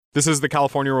This is the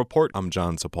California Report. I'm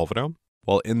John Sepulveda.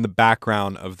 Well, in the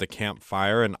background of the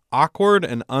campfire, an awkward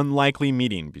and unlikely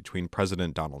meeting between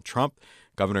President Donald Trump,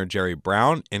 Governor Jerry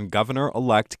Brown, and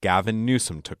Governor-elect Gavin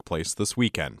Newsom took place this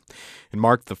weekend. It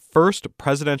marked the first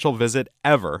presidential visit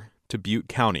ever to Butte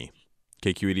County.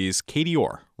 KQED's Katie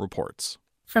Orr reports.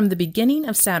 From the beginning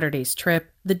of Saturday's trip,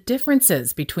 the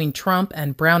differences between Trump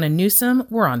and Brown and Newsom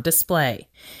were on display.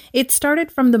 It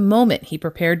started from the moment he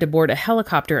prepared to board a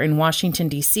helicopter in Washington,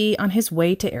 D.C. on his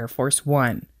way to Air Force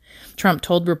One. Trump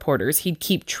told reporters he'd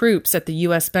keep troops at the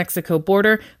U.S.-Mexico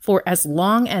border for as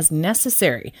long as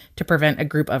necessary to prevent a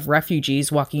group of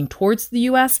refugees walking towards the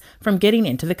U.S. from getting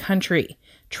into the country.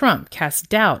 Trump cast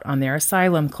doubt on their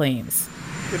asylum claims.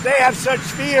 If they have such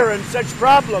fear and such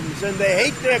problems and they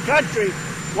hate their country,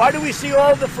 why do we see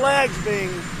all the flags being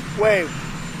waved?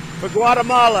 For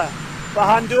Guatemala, for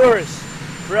Honduras,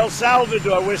 for El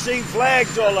Salvador, we're seeing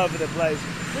flags all over the place.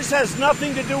 This has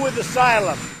nothing to do with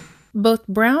asylum. Both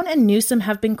Brown and Newsom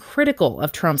have been critical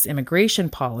of Trump's immigration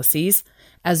policies,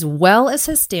 as well as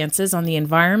his stances on the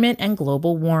environment and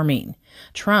global warming.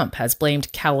 Trump has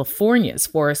blamed California's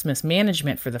forest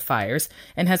mismanagement for the fires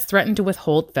and has threatened to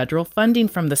withhold federal funding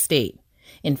from the state.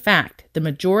 In fact, the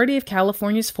majority of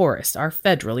California's forests are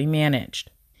federally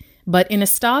managed. But in a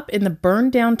stop in the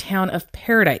burned-down town of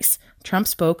Paradise, Trump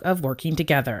spoke of working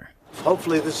together.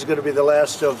 Hopefully this is going to be the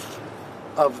last of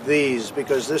these,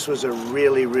 because this was a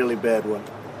really, really bad one.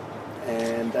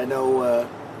 And I know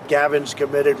Gavin's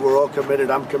committed, we're all committed,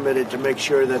 I'm committed to make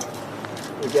sure that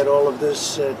we get all of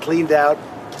this cleaned out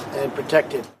and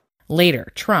protected. Later,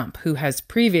 Trump, who has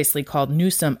previously called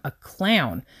Newsom a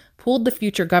clown, pulled the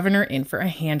future governor in for a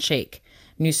handshake.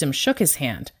 Newsom shook his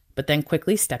hand, but then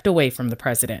quickly stepped away from the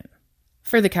president.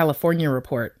 For the California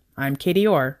Report, I'm Katie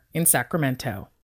Orr in Sacramento.